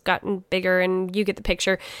it's just gotten bigger and you get the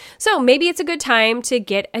picture. So maybe it's a good time to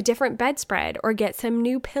get a different bedspread or get some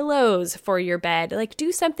new pillows for your bed. Like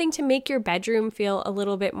do something to make your bedroom feel a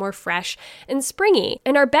little bit more fresh and springy.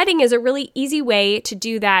 And our bedding is a really easy way to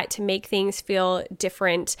do that, to make things feel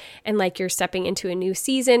different and like you're stepping into a new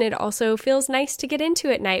season. It also feels nice to get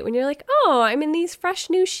into at night when you're like, oh, I'm in these fresh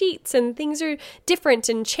new sheets and things are different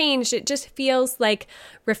and changed. It just feels like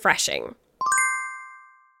refreshing.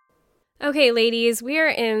 Okay, ladies, we are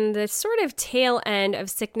in the sort of tail end of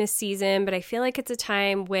sickness season, but I feel like it's a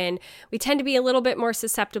time when we tend to be a little bit more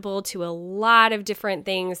susceptible to a lot of different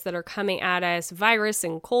things that are coming at us, virus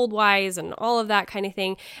and cold-wise and all of that kind of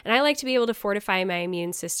thing. And I like to be able to fortify my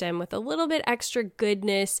immune system with a little bit extra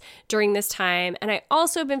goodness during this time. And I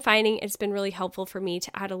also have been finding it's been really helpful for me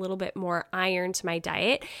to add a little bit more iron to my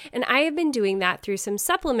diet. And I have been doing that through some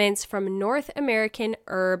supplements from North American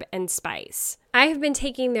Herb and Spice. I have been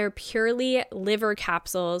taking their Purely liver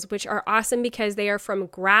capsules, which are awesome because they are from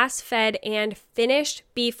grass-fed and finished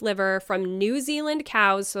beef liver from New Zealand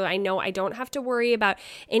cows. So I know I don't have to worry about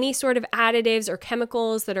any sort of additives or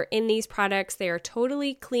chemicals that are in these products. They are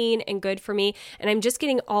totally clean and good for me. And I'm just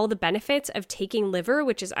getting all the benefits of taking liver,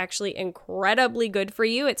 which is actually incredibly good for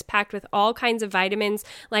you. It's packed with all kinds of vitamins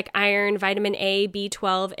like iron, vitamin A,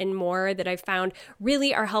 B12, and more that I've found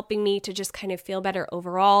really are helping me to just kind of feel better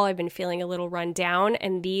overall. I've been feeling a little run down,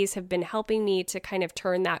 and these have been helping me to kind of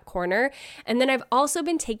turn that corner. And then I've also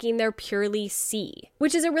been taking their Purely C,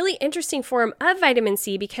 which is a really interesting form of vitamin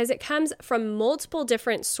C because it comes from multiple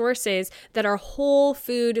different sources that are whole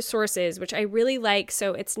food sources, which I really like.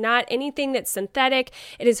 So it's not anything that's synthetic.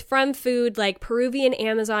 It is from food like Peruvian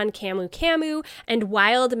Amazon camu camu and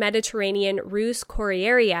wild Mediterranean Rus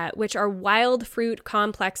coriaria, which are wild fruit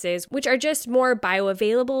complexes, which are just more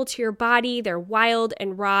bioavailable to your body. They're wild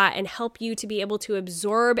and raw and help you to be able to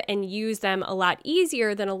absorb and use them a lot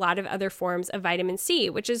easier than a lot of other forms of vitamin C,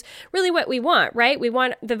 which is really what we want, right? We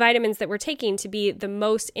want the vitamins that we're taking to be the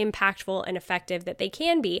most impactful and effective that they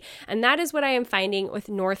can be. And that is what I am finding with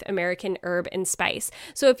North American Herb and Spice.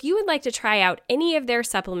 So if you would like to try out any of their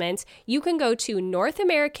supplements, you can go to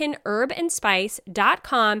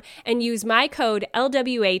NorthAmericanHerbandSpice.com and use my code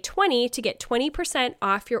LWA20 to get 20%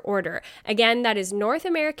 off your order. Again, that is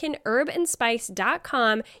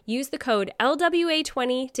NorthAmericanHerbandSpice.com. Use the code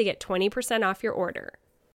LWA20 to get 20% off your order.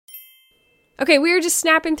 Okay, we are just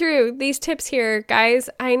snapping through these tips here, guys.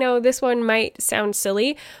 I know this one might sound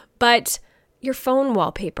silly, but your phone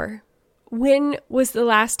wallpaper. When was the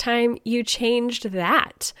last time you changed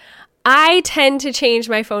that? I tend to change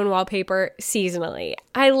my phone wallpaper seasonally.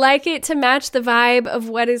 I like it to match the vibe of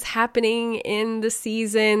what is happening in the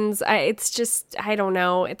seasons. It's just, I don't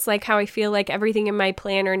know. It's like how I feel like everything in my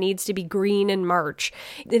planner needs to be green in March.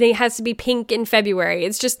 It has to be pink in February.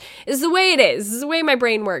 It's the way it is. It's the way my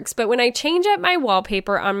brain works. But when I change up my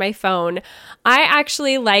wallpaper on my phone, I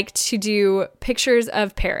actually like to do pictures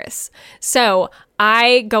of Paris. So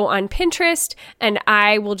I go on Pinterest and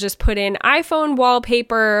I will just put in iPhone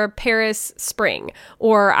wallpaper Paris spring.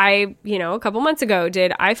 Or a couple months ago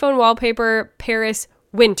did iPhone wallpaper Paris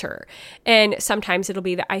winter. And sometimes it'll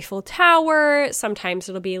be the Eiffel Tower. Sometimes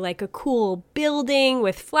it'll be like a cool building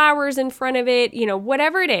with flowers in front of it.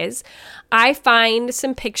 Whatever it is, I find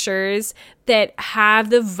some pictures that have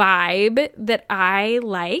the vibe that I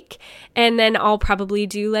like. And then I'll probably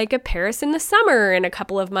do like a Paris in the summer in a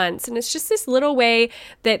couple of months. And it's just this little way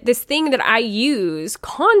that this thing that I use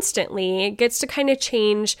constantly gets to kind of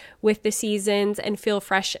change with the seasons and feel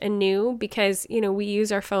fresh and new because, we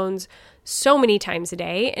use our phones so many times a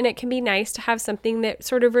day, and it can be nice to have something that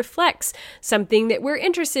sort of reflects something that we're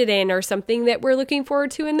interested in or something that we're looking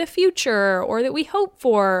forward to in the future or that we hope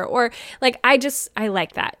for, or like I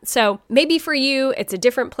like that. So maybe for you, it's a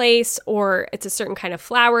different place or it's a certain kind of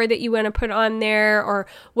flower that you want to put on there or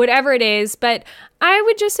whatever it is, but I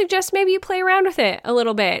would just suggest maybe you play around with it a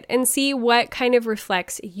little bit and see what kind of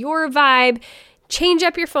reflects your vibe. Change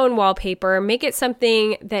up your phone wallpaper, make it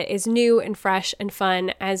something that is new and fresh and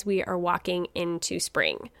fun as we are walking into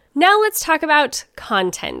spring. Now let's talk about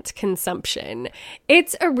content consumption.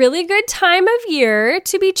 It's a really good time of year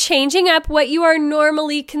to be changing up what you are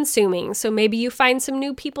normally consuming. So maybe you find some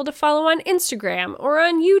new people to follow on Instagram or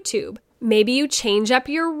on YouTube. Maybe you change up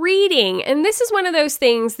your reading. And this is one of those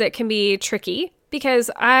things that can be tricky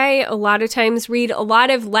because I a lot of times read a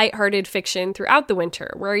lot of lighthearted fiction throughout the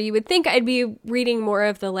winter, where you would think I'd be reading more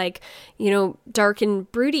of the dark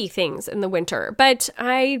and broody things in the winter, but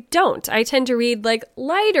I don't. I tend to read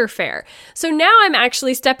lighter fare. So now I'm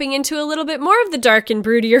actually stepping into a little bit more of the dark and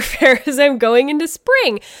broodier fare as I'm going into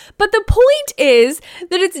spring. But the point is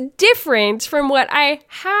that it's different from what I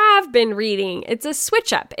have been reading. It's a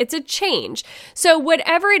switch up. It's a change. So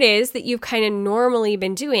whatever it is that you've kind of normally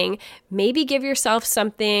been doing, maybe give yourself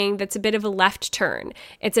something that's a bit of a left turn.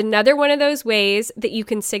 It's another one of those ways that you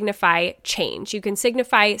can signify change. You can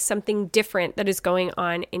signify something different that is going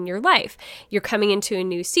on in your life. You're coming into a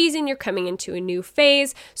new season, you're coming into a new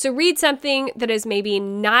phase. So read something that is maybe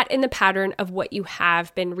not in the pattern of what you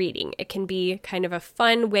have been reading. It can be kind of a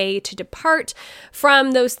fun way to depart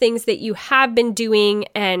from those things that you have been doing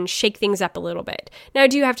and shake things up a little bit. Now,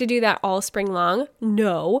 do you have to do that all spring long?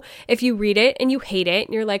 No. If you read it and you hate it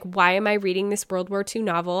and you're like, why am I reading this World War II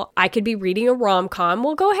novel? I could be reading a rom-com.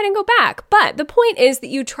 Well, go ahead and go back. But the point is that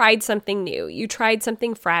you tried something new. You tried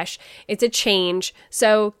something fresh. It's a change.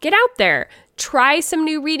 So get out there. Try some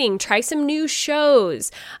new reading, try some new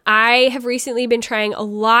shows. I have recently been trying a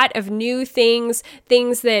lot of new things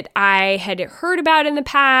that I had heard about in the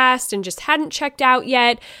past and just hadn't checked out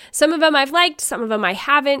yet. Some of them I've liked, some of them I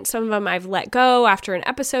haven't, some of them I've let go after an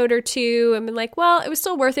episode or two and been like, well, it was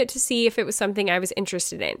still worth it to see if it was something I was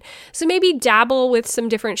interested in. So maybe dabble with some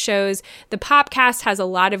different shows. The Popcast has a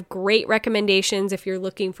lot of great recommendations if you're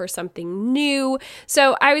looking for something new.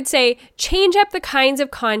 So I would say change up the kinds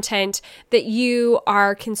of content that you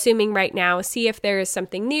are consuming right now. See if there is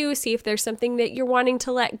something new. See if there's something that you're wanting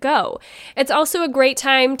to let go. It's also a great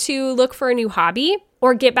time to look for a new hobby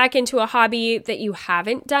or get back into a hobby that you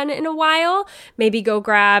haven't done in a while. Maybe go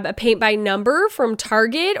grab a paint by number from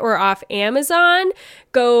Target or off Amazon.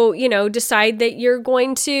 Go, decide that you're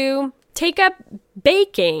going to take up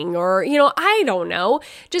baking or, I don't know.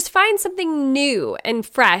 Just find something new and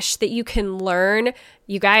fresh that you can learn.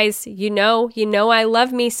 You guys, I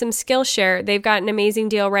love me some Skillshare. They've got an amazing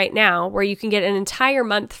deal right now where you can get an entire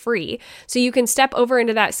month free. So you can step over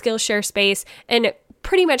into that Skillshare space and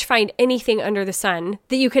pretty much find anything under the sun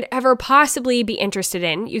that you could ever possibly be interested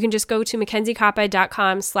in. You can just go to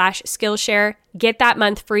MackenzieKoppa.com/Skillshare, get that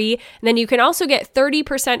month free. And then you can also get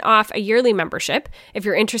 30% off a yearly membership if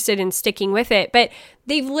you're interested in sticking with it. But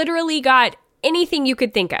they've literally got anything you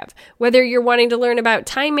could think of, whether you're wanting to learn about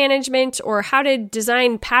time management or how to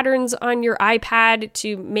design patterns on your iPad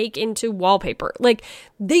to make into wallpaper.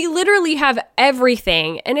 They literally have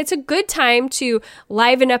everything, and it's a good time to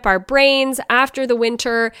liven up our brains after the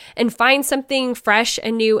winter and find something fresh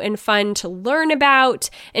and new and fun to learn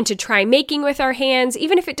about and to try making with our hands,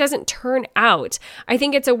 even if it doesn't turn out. I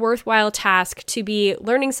think it's a worthwhile task to be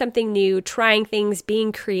learning something new, trying things,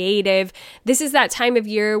 being creative. This is that time of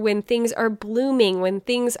year when things are blooming, when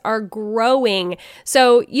things are growing.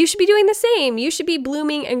 So you should be doing the same. You should be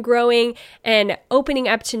blooming and growing and opening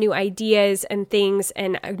up to new ideas and things,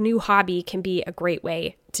 and a new hobby can be a great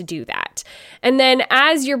way to do that. And then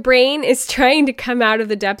as your brain is trying to come out of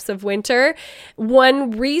the depths of winter,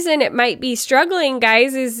 one reason it might be struggling,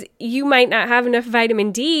 guys, is you might not have enough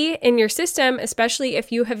vitamin D in your system, especially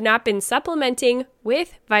if you have not been supplementing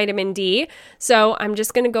with vitamin D. So I'm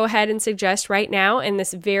just going to go ahead and suggest right now, in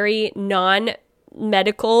this very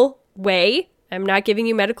non-medical way, I'm not giving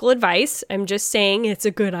you medical advice, I'm just saying it's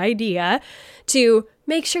a good idea to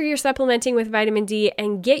make sure you're supplementing with vitamin D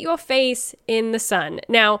and get your face in the sun.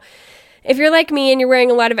 Now, if you're like me and you're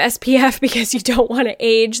wearing a lot of SPF because you don't want to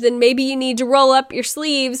age, then maybe you need to roll up your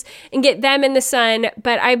sleeves and get them in the sun.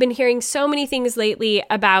 But I've been hearing so many things lately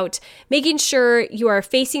about making sure you are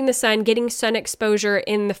facing the sun, getting sun exposure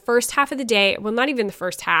in the first half of the day. Well, not even the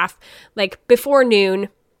first half, before noon,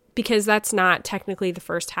 because that's not technically the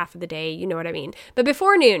first half of the day. You know what I mean? But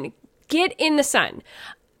before noon, get in the sun.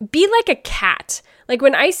 Be like a cat.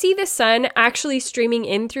 When I see the sun actually streaming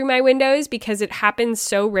in through my windows, because it happens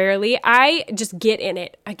so rarely, I just get in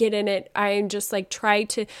it. I just try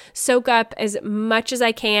to soak up as much as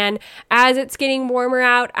I can. As it's getting warmer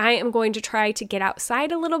out, I am going to try to get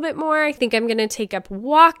outside a little bit more. I think I'm going to take up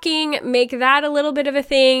walking, make that a little bit of a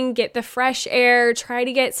thing, get the fresh air, try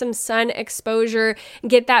to get some sun exposure,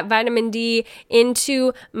 get that vitamin D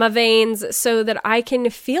into my veins so that I can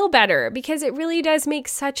feel better, because it really does make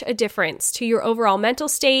such a difference to your overall mental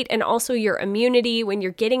state and also your immunity when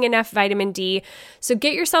you're getting enough vitamin D. So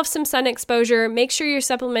get yourself some sun exposure. Make sure you're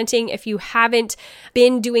supplementing if you haven't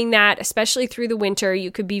been doing that, especially through the winter.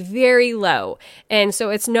 You could be very low. And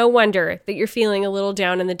so it's no wonder that you're feeling a little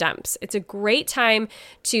down in the dumps. It's a great time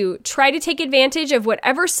to try to take advantage of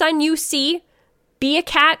whatever sun you see. be a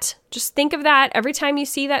cat. Just think of that every time you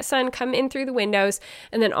see that sun come in through the windows,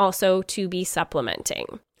 and then also to be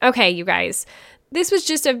supplementing. Okay, you guys, this was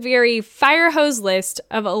just a very fire hose list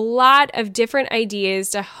of a lot of different ideas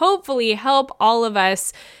to hopefully help all of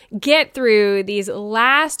us get through these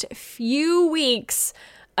last few weeks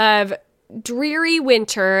of dreary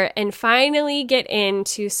winter and finally get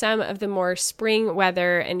into some of the more spring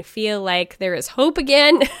weather and feel like there is hope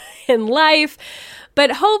again in life. But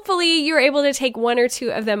hopefully you're able to take one or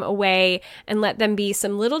two of them away and let them be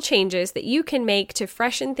some little changes that you can make to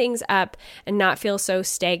freshen things up and not feel so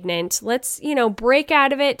stagnant. Let's, break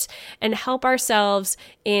out of it and help ourselves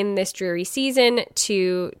in this dreary season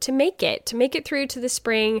to make it through to the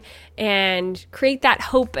spring and create that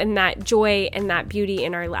hope and that joy and that beauty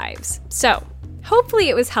in our lives. So hopefully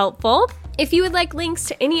it was helpful. If you would like links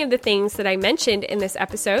to any of the things that I mentioned in this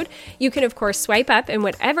episode, you can, of course, swipe up in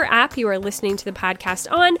whatever app you are listening to the podcast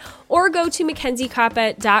on, or go to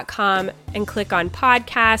MackenzieKoppa.com and click on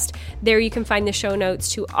podcast. There you can find the show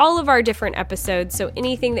notes to all of our different episodes, so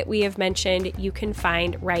anything that we have mentioned, you can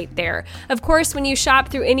find right there. Of course, when you shop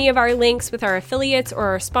through any of our links with our affiliates or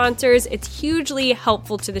our sponsors, it's hugely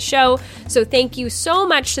helpful to the show, so thank you so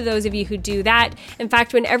much to those of you who do that. In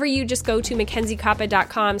fact, whenever you just go to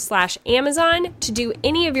MackenzieKoppa.com/Amazon to do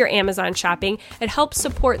any of your Amazon shopping, it helps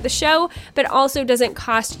support the show, but also doesn't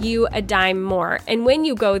cost you a dime more. And when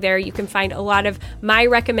you go there, you can find a lot of my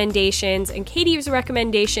recommendations and Katie's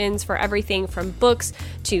recommendations for everything from books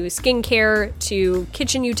to skincare to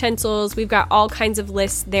kitchen utensils. We've got all kinds of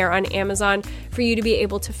lists there on Amazon for you to be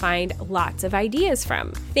able to find lots of ideas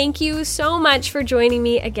from. Thank you so much for joining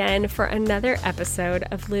me again for another episode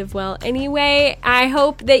of Live Well Anyway. I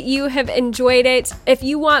hope that you have enjoyed it. If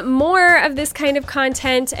you want more of this kind of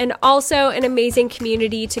content and also an amazing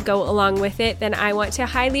community to go along with it, then I want to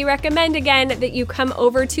highly recommend again that you come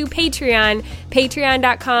over to Patreon,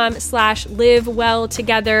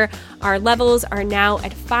 patreon.com/livewelltogether. Our levels are now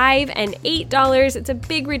at $5 and $8. It's a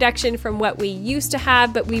big reduction from what we used to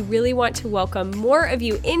have, but we really want to welcome more of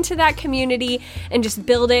you into that community and just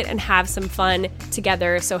build it and have some fun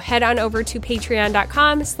together. So head on over to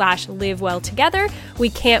patreon.com/livewelltogether. We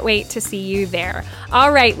can't wait to see you there.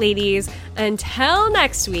 All right, ladies, until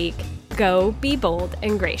next week, go be bold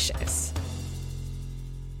and gracious.